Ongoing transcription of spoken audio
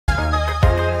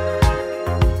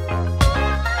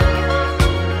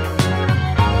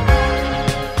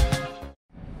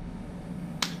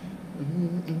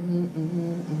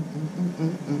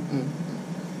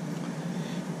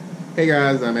Hey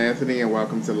guys, I'm Anthony and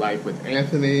welcome to Life with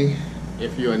Anthony.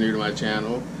 If you are new to my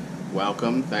channel,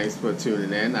 welcome. Thanks for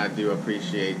tuning in. I do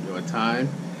appreciate your time.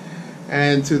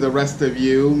 And to the rest of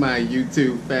you, my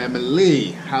YouTube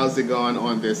family, how's it going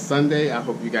on this Sunday? I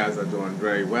hope you guys are doing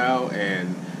very well,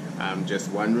 and I'm just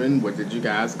wondering, what did you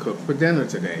guys cook for dinner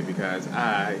today? Because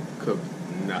I cooked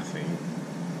nothing.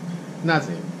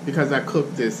 Nothing. Because I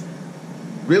cooked this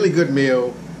really good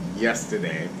meal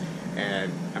yesterday,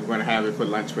 and I'm going to have it for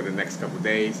lunch for the next couple of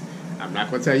days. I'm not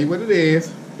going to tell you what it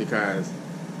is because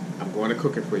I'm going to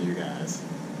cook it for you guys.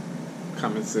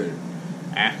 Coming soon.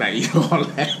 After I eat all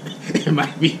that, it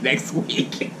might be next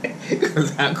week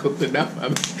because I cooked enough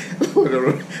of it for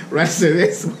the rest of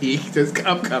this week, this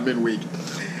upcoming week.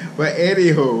 But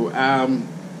anywho,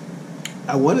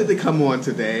 I wanted to come on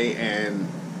today and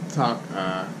talk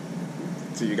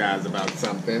to you guys about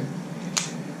something.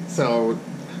 So,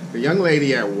 the young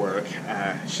lady at work,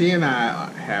 she and I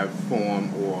have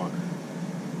formed, or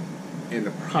in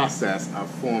the process of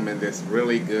forming, this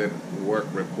really good work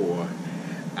rapport.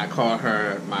 I call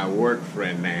her my work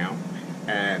friend now,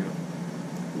 and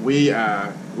we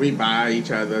buy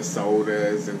each other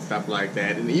sodas and stuff like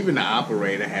that. And even the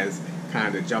operator has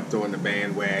kind of jumped on the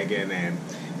bandwagon, and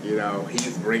you know,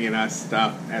 he's bringing us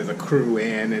stuff as a crew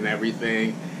in and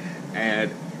everything, and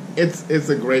it's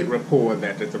a great rapport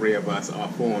that the three of us are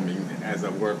forming as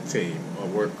a work team or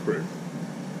work crew.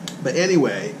 But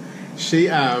anyway, she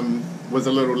was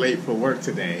a little late for work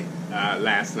today,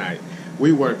 last night.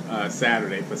 We worked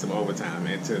Saturday for some overtime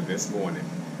into this morning.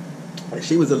 And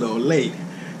she was a little late.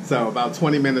 So about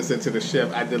 20 minutes into the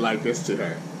shift, I did like this to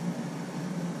her.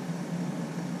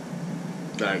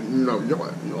 Like,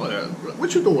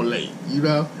 what you doing late, you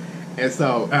know? And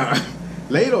so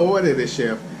later on in the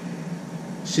shift,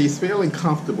 she's feeling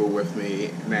comfortable with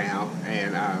me now,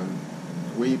 and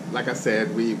we, like I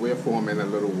said, we're forming a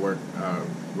little work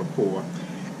rapport.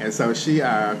 And so she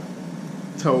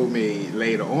told me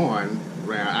later on,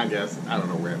 around, I guess, I don't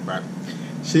know when, but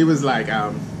she was like,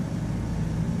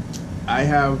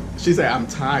 she said, I'm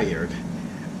tired.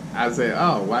 I said,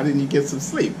 oh, why didn't you get some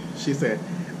sleep? She said,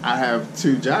 I have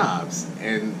 2 jobs.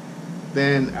 And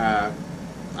then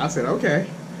I said, okay.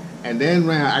 And then,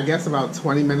 I guess about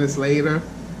 20 minutes later,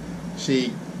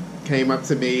 she came up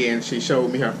to me and she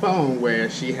showed me her phone where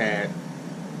she had,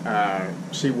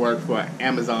 she worked for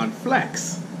Amazon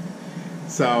Flex.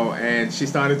 So, and she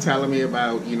started telling me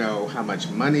about, you know, how much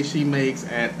money she makes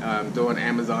at doing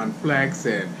Amazon Flex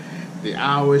and the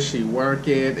hours she work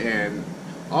it and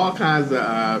all kinds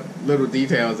of little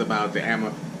details about the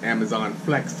Amazon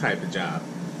Flex type of job.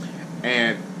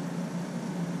 And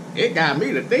it got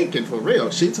me to thinking, for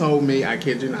real. She told me, I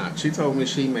kid you not, she told me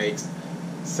she makes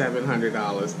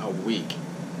 $700 a week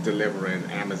delivering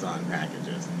Amazon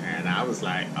packages. And I was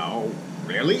like, oh,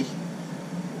 really?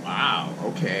 Wow,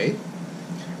 okay.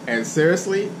 And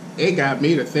seriously, it got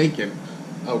me to thinking,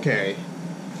 okay,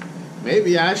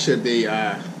 maybe I should be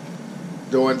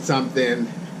doing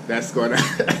something that's going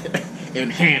to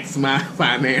enhance my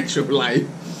financial life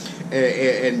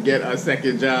and get a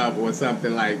second job or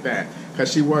something like that.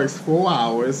 Because she works 4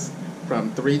 hours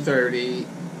from 3:30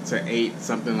 to 8,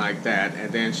 something like that,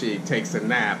 and then she takes a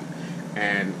nap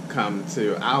and come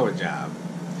to our job.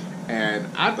 And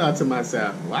I thought to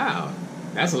myself, wow,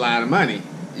 that's a lot of money,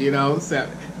 you know, to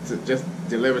just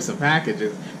deliver some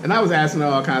packages. And I was asking her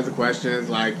all kinds of questions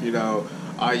like, you know,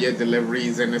 are your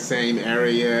deliveries in the same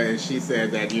area? And she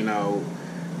said that, you know,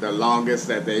 the longest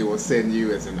that they will send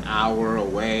you is an hour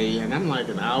away. And I'm like,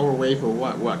 an hour away for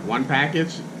what, one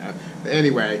package?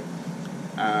 Anyway,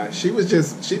 she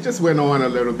just went on a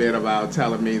little bit about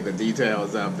telling me the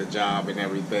details of the job and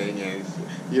everything, and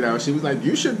you know, she was like,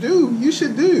 you should do,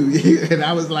 and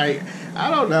I was like, I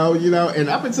don't know, you know. And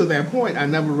up until that point, I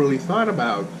never really thought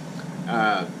about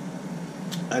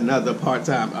another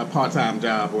part-time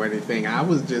job or anything. I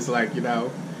was just like, you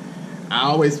know, I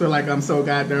always feel like I'm so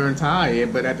goddamn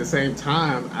tired, but at the same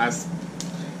time, I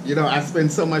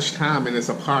spend so much time in this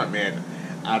apartment.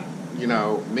 You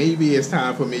know, maybe it's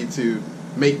time for me to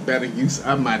make better use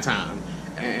of my time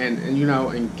and you know,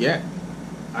 and get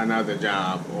another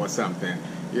job or something.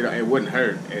 You know, it wouldn't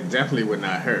hurt. It definitely would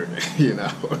not hurt, you know.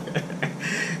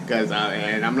 Because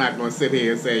I'm not going to sit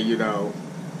here and say, you know,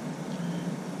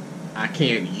 I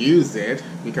can't use it,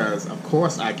 because of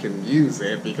course I can use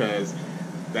it, because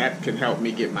that can help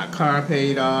me get my car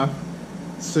paid off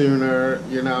sooner,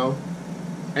 you know.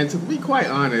 And to be quite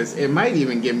honest, it might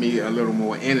even give me a little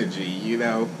more energy, you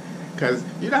know. Because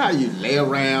you know how you lay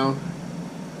around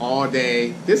all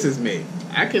day? This is me.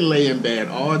 I can lay in bed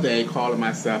all day calling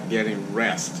myself getting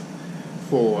rest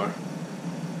for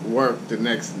work the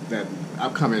next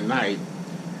upcoming night.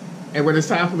 And when it's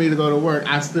time for me to go to work,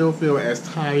 I still feel as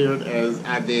tired as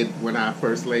I did when I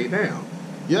first laid down.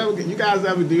 You guys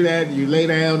ever do that? You lay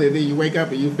down and then you wake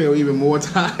up and you feel even more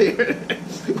tired?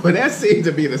 Well, that seems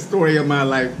to be the story of my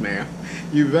life now.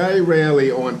 You very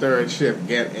rarely on third shift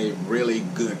get a really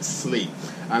good sleep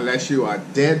unless you are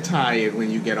dead tired when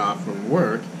you get off from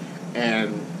work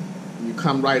and you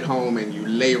come right home and you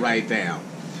lay right down.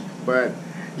 But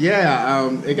yeah,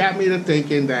 it got me to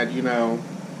thinking that,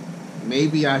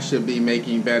 maybe I should be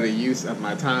making better use of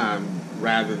my time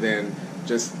rather than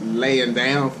just laying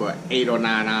down for 8 or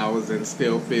 9 hours and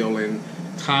still feeling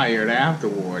tired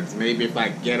afterwards. Maybe if I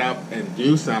get up and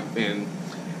do something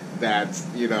that's,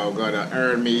 going to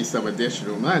earn me some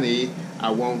additional money,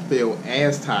 I won't feel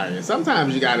as tired.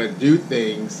 Sometimes you got to do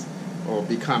things or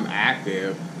become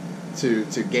active to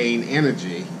gain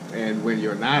energy. And when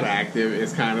you're not active,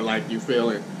 it's kind of like you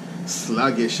feeling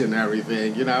sluggish and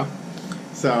everything,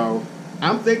 So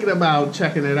I'm thinking about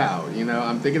checking it out,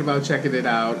 I'm thinking about checking it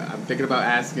out. I'm thinking about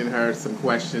asking her some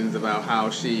questions about how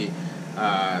she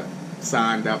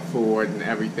signed up for it and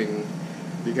everything,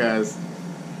 because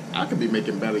I could be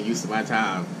making better use of my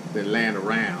time than laying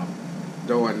around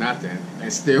doing nothing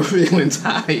and still feeling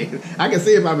tired. I can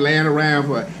see if I'm laying around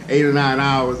for 8 or 9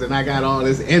 hours and I got all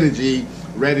this energy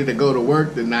ready to go to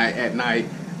work at night.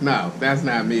 No, that's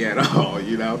not me at all,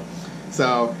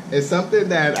 So it's something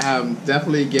that I'm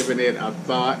definitely giving it a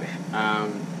thought.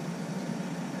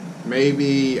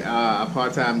 Maybe a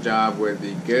part-time job would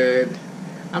be good.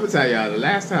 I'm going to tell y'all, the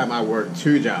last time I worked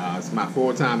 2 jobs, my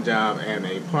full-time job and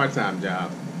a part-time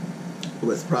job,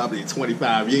 was probably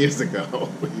 25 years ago,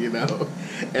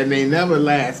 And they never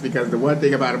last, because the one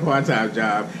thing about a part-time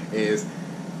job is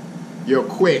you're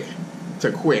quick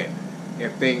to quit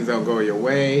if things don't go your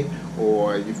way,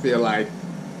 or you feel like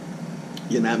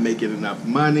you're not making enough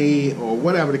money, or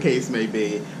whatever the case may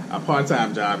be. A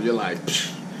part-time job, you're like,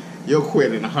 you'll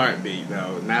quit in a heartbeat,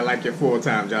 though. Not like your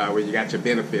full-time job where you got your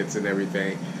benefits and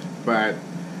everything. But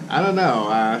I don't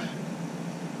know.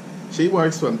 She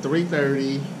works from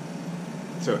 3:30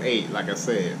 to 8, like I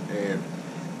said, and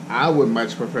I would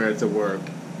much prefer to work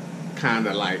kind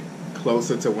of like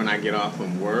closer to when I get off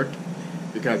from work,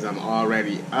 because I'm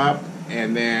already up,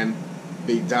 and then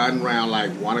be done around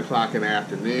like 1 o'clock in the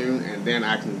afternoon, and then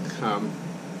I can come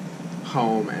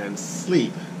home and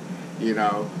sleep,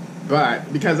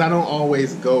 But because I don't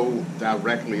always go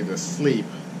directly to sleep,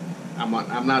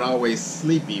 I'm not always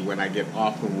sleepy when I get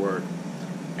off from work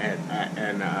in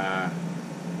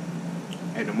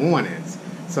the mornings.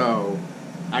 So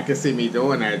I can see me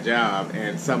doing that job,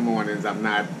 and some mornings I'm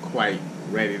not quite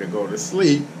ready to go to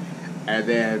sleep, and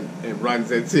then it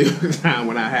runs into the time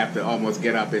when I have to almost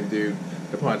get up and do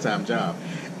the part-time job.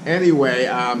 Anyway,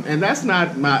 and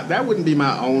that wouldn't be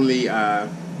my only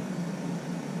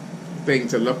thing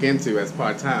to look into as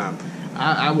part-time.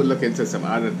 I would look into some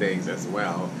other things as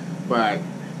well, but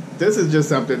this is just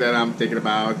something that I'm thinking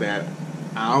about, that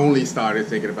I only started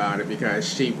thinking about it because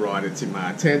she brought it to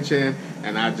my attention,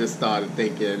 and I just started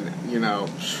thinking,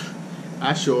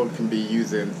 I sure can be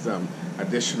using some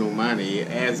additional money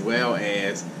as well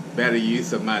as better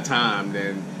use of my time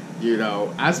than,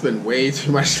 I spend way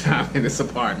too much time in this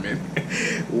apartment.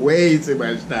 Way too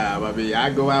much time. I mean,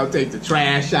 I go out, take the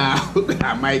trash out.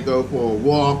 I might go for a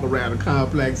walk around the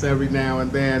complex every now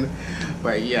and then.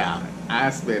 But yeah, I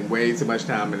spend way too much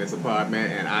time in this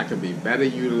apartment, and I can be better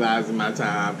utilizing my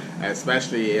time,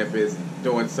 especially if it's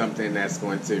doing something that's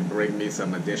going to bring me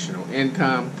some additional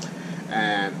income.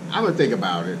 And I'm going to think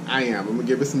about it. I'm going to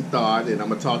give it some thought, and I'm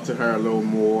going to talk to her a little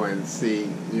more and see,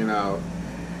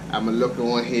 I'm going to look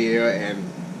on here and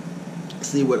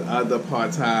see what other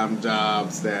part-time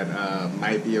jobs that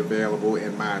might be available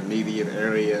in my immediate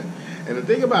area. And the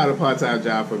thing about a part-time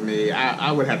job for me, I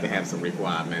would have to have some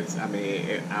requirements. I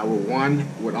mean, I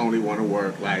would only want to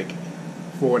work like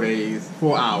 4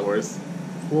 hours,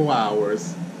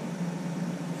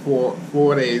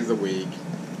 4 days a week.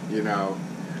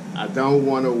 I don't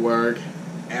want to work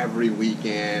every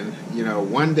weekend.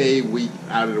 1 day a week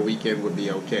out of the weekend would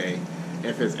be okay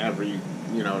if it's every,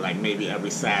 like maybe every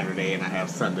Saturday and I have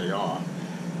Sunday off.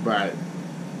 But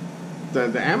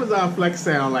the Amazon Flex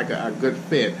sound like a good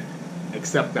fit,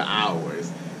 except the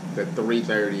hours, the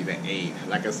 3:30 to 8.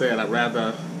 Like I said, I'd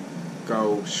rather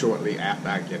go shortly after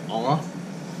I get off,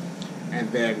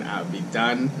 and then I'll be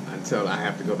done until I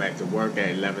have to go back to work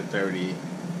at 11:30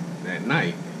 at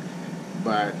night.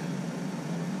 But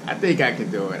I think I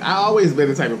can do it. I've always been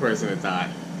the type of person that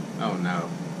thought, oh no,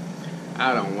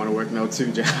 I don't want to work no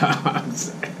 2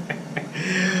 jobs.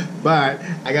 But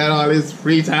I got all this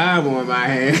free time on my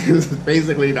hands,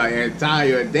 basically the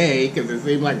entire day, because it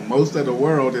seems like most of the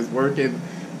world is working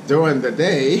during the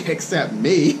day, except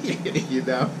me, you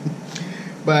know.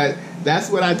 But that's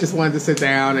what I just wanted to sit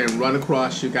down and run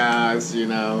across you guys, you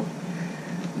know.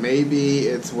 Maybe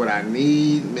it's what I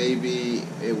need. Maybe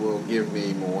it will give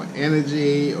me more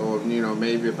energy. Or, you know,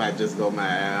 maybe if I just go my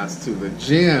ass to the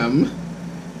gym,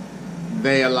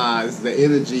 realize the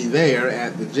energy there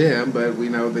at the gym. But we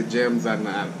know the gyms are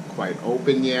not quite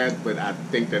open yet. But I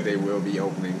think that they will be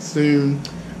opening soon.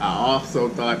 I also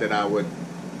thought that I would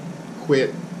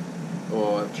quit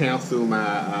or cancel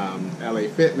my LA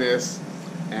Fitness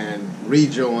and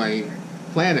rejoin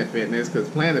Planet Fitness, because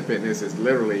Planet Fitness is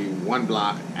literally one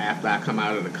block after I come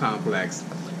out of the complex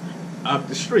up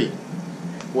the street.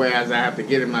 Whereas I have to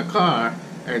get in my car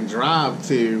and drive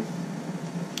to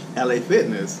LA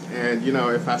Fitness. And, you know,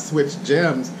 if I switch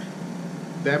gyms,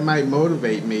 that might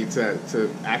motivate me to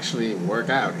actually work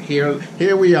out.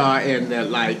 Here we are in the,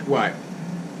 like, what?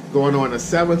 Going on the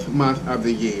 7th month of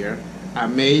the year. I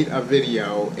made a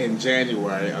video in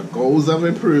January, a goals of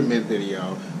improvement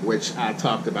video, which I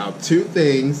talked about 2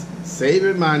 things: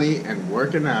 saving money and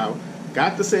working out.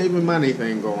 Got the saving money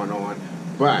thing going on,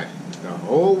 but the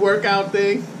whole workout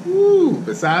thing, woo,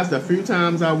 besides the few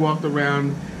times I walked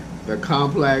around the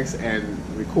complex and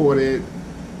recorded,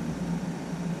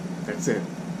 that's it.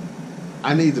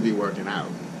 I need to be working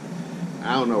out.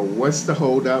 I don't know what's the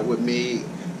hold up with me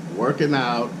working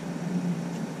out,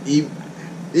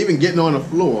 even getting on the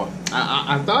floor.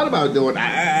 I thought about doing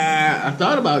I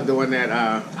thought about doing that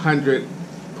 100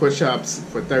 push-ups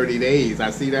for 30 days. I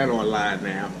see that online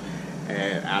now,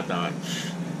 and I thought,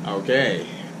 okay,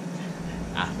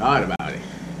 I thought about it.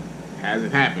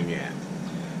 Hasn't happened yet.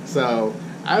 So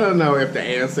I don't know if the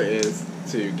answer is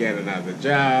to get another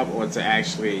job or to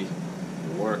actually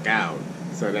work out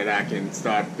so that I can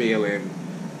start feeling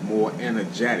more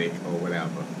energetic or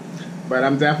whatever. But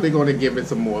I'm definitely going to give it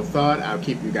some more thought. I'll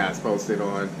keep you guys posted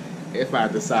on if I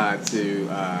decide to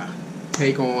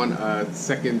take on a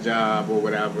second job or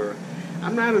whatever.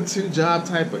 I'm not a 2-job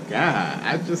type of guy.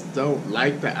 I just don't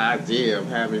like the idea of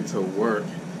having to work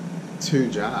 2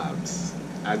 jobs.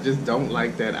 I just don't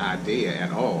like that idea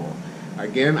at all.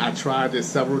 Again, I tried this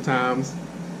several times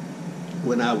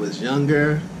when I was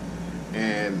younger,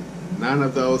 and none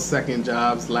of those second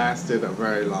jobs lasted a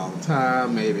very long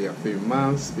time, maybe a few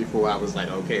months before I was like,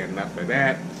 okay, enough of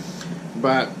that.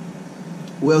 But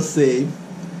we'll see.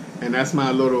 And that's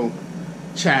my little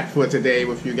chat for today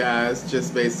with you guys,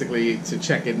 just basically to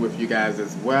check in with you guys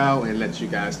as well and let you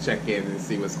guys check in and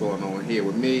see what's going on here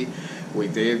with me. We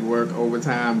did work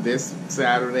overtime this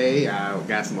Saturday. I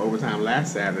got some overtime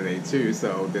last Saturday too,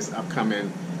 so this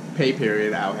upcoming pay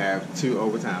period I'll have 2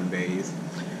 overtime days.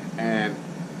 And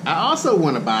I also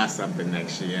want to buy something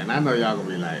next year, and I know y'all gonna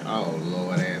be like, "Oh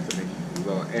Lord, Anthony,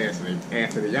 y'all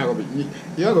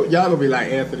gonna be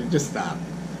like, Anthony, just stop,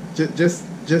 just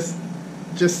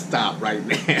stop right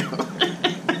now."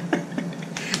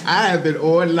 I have been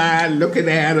online looking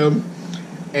at them,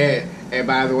 and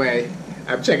by the way,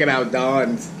 I'm checking out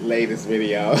Dawn's latest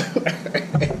video,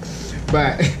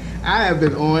 but I have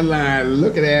been online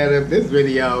looking at him. This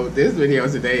video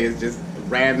today is just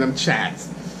random chats.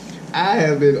 I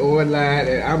have been online,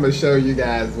 and I'm going to show you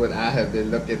guys what I have been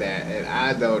looking at, and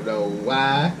I don't know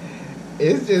why.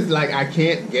 It's just like I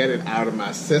can't get it out of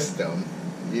my system.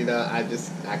 You know, I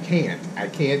can't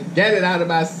get it out of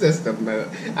my system.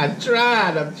 I've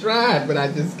tried, but I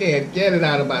just can't get it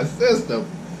out of my system.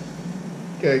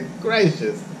 Good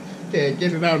gracious. Can't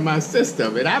get it out of my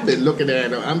system. And I've been looking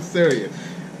at them. I'm serious.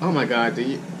 Oh my God,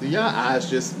 do your eyes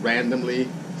just randomly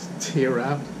tear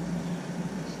up?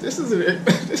 This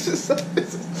is so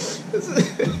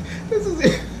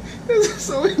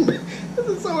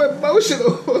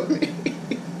emotional for me.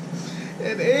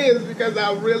 It is, because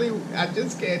I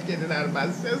just can't get it out of my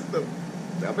system.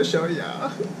 I'm gonna show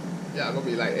y'all. Y'all gonna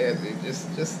be like, Anthony,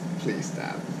 just please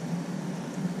stop.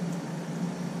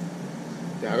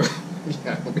 Y'all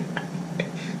gonna be like,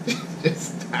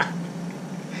 just stop.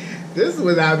 This is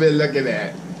what I've been looking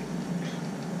at.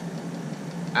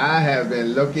 I have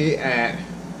been looking at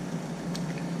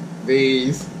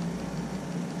these.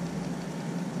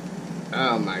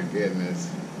 Oh my goodness.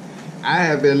 I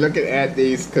have been looking at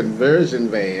these conversion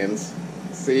vans.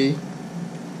 See?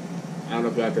 I don't know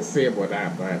if y'all can see it or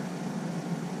not, but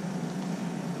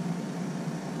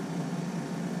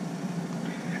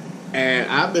and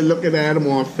I've been looking at them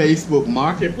on Facebook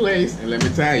Marketplace, and let me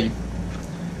tell you,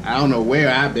 I don't know where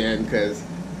I've been, because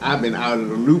I've been out of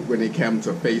the loop when it comes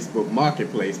to Facebook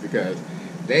Marketplace, because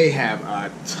they have a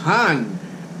ton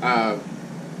of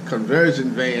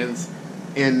conversion vans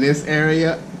in this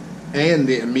area and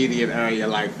the immediate area,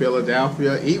 like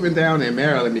Philadelphia, even down in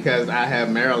Maryland, because I have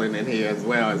Maryland in here as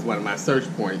well as one of my search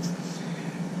points.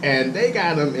 And they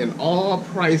got them in all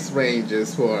price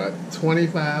ranges for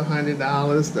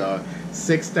 $2,500 to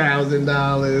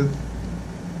 $6,000.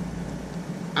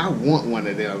 I want one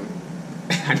of them.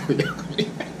 I know y'all.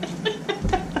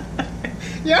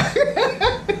 Yeah.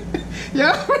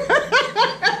 Yeah.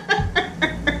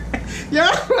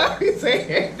 Y'all probably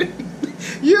saying,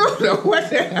 you don't know what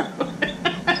the hell.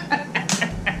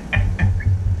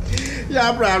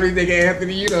 Y'all probably think,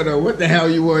 Anthony, you don't know what the hell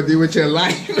you want to do with your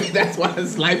life. That's why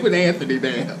it's Life with Anthony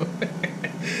now.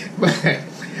 But,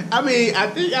 I mean, I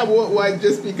think I want one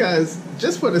just because,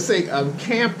 just for the sake of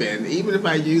camping, even if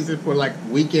I use it for like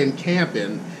weekend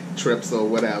camping trips or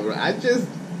whatever, I just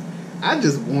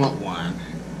want one.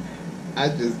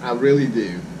 I really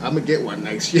do. I'm gonna get one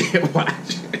next year.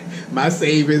 Watch. My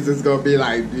savings is gonna be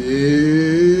like,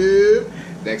 dude.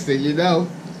 Next thing you know,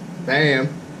 bam,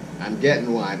 I'm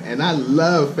getting one. And I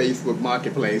love Facebook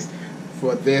Marketplace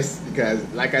for this because,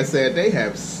 like I said, they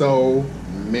have so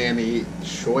many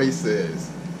choices.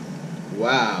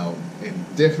 Wow. In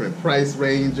different price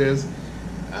ranges.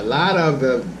 A lot of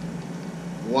the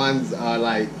ones are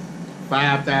like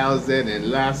 5,000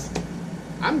 and less.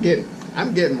 I'm getting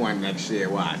one next year,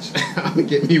 watch. I'm gonna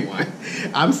get me one.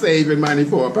 I'm saving money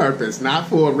for a purpose, not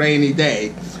for a rainy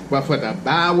day, but for to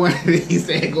buy one of these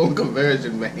daggone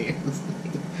conversion vans.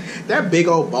 That big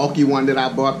old bulky one that I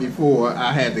bought before,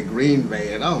 I had the green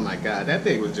van. Oh my God, that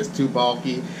thing was just too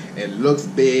bulky. It looks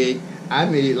big. I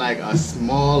need like a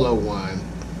smaller one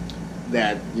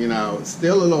that, you know,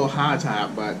 still a little high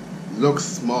top, but looks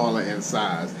smaller in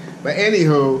size. But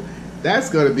anywho, that's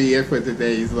going to be it for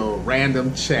today's little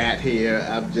random chat here.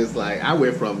 I'm just like, I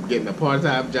went from getting a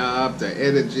part-time job to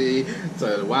energy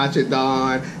to watching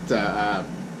Dawn to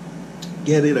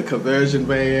getting a conversion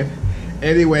van.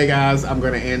 Anyway, guys, I'm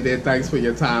going to end it. Thanks for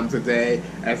your time today.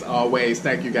 As always,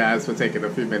 thank you guys for taking a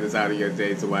few minutes out of your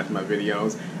day to watch my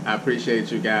videos. I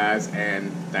appreciate you guys,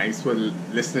 and thanks for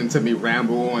listening to me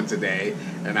ramble on today.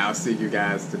 And I'll see you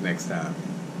guys the next time.